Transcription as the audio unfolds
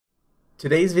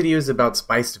Today's video is about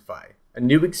Spicetify, a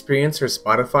new experience for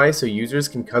Spotify so users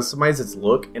can customize its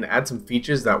look and add some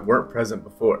features that weren't present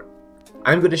before.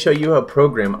 I'm going to show you a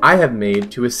program I have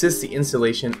made to assist the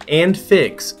installation and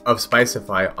fix of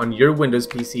Spicetify on your Windows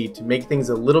PC to make things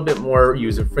a little bit more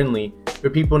user-friendly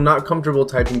for people not comfortable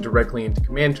typing directly into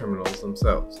command terminals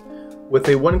themselves. With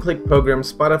a one-click program,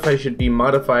 Spotify should be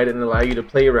modified and allow you to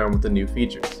play around with the new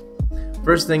features.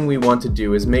 First thing we want to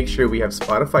do is make sure we have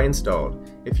Spotify installed.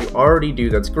 If you already do,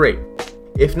 that's great.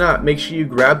 If not, make sure you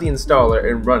grab the installer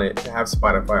and run it to have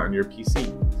Spotify on your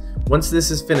PC. Once this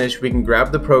is finished, we can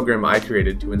grab the program I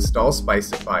created to install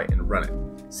Spicetify and run it.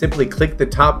 Simply click the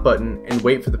top button and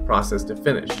wait for the process to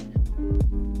finish.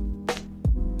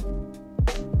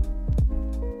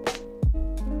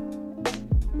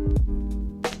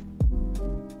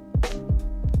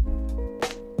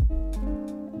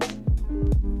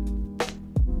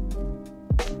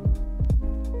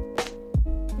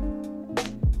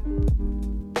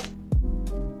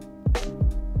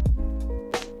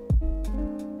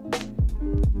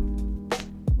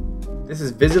 This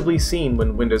is visibly seen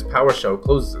when Windows PowerShell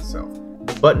closes itself.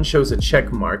 The button shows a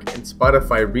check mark and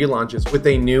Spotify relaunches with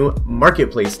a new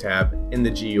Marketplace tab in the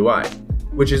GUI,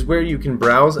 which is where you can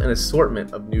browse an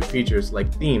assortment of new features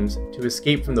like themes to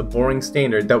escape from the boring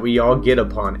standard that we all get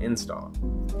upon install.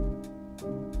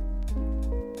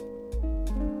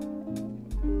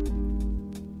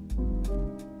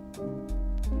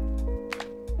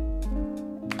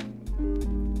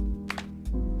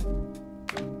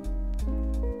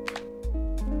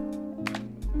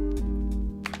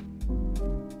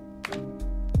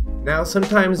 Now,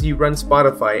 sometimes you run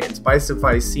Spotify and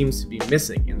Spicetify seems to be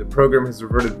missing and the program has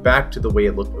reverted back to the way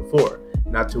it looked before.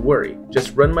 Not to worry,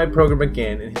 just run my program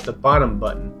again and hit the bottom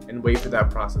button and wait for that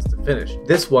process to finish.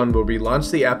 This one will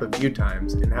relaunch the app a few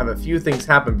times and have a few things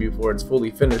happen before it's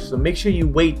fully finished, so make sure you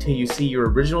wait till you see your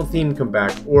original theme come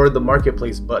back or the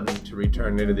Marketplace button to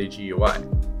return into the GUI.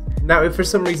 Now, if for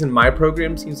some reason my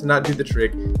program seems to not do the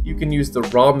trick, you can use the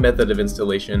raw method of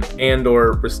installation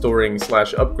and/or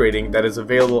restoring/upgrading that is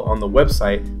available on the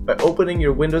website by opening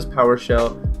your Windows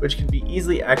PowerShell, which can be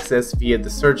easily accessed via the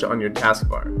search on your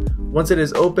taskbar. Once it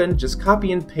is open, just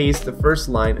copy and paste the first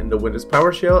line into Windows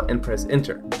PowerShell and press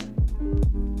enter.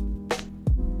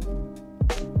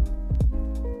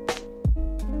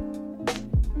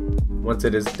 Once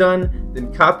it is done,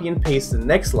 then copy and paste the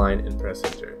next line and press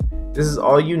enter. This is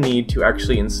all you need to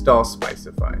actually install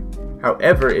Spicetify.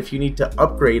 However, if you need to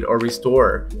upgrade or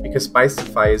restore because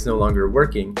Spicetify is no longer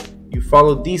working, you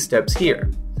follow these steps here.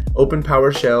 Open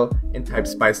PowerShell and type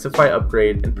Spicetify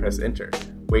upgrade and press enter.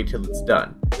 Wait till it's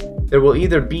done. There will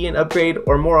either be an upgrade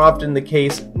or, more often the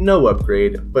case, no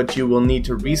upgrade, but you will need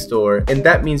to restore, and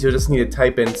that means you'll just need to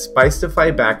type in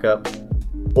Spicetify backup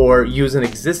or use an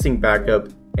existing backup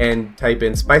and type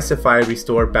in Spicetify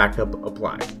restore backup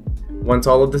apply. Once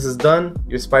all of this is done,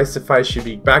 your Spicetify should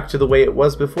be back to the way it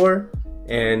was before,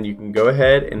 and you can go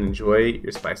ahead and enjoy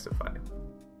your Spicetify.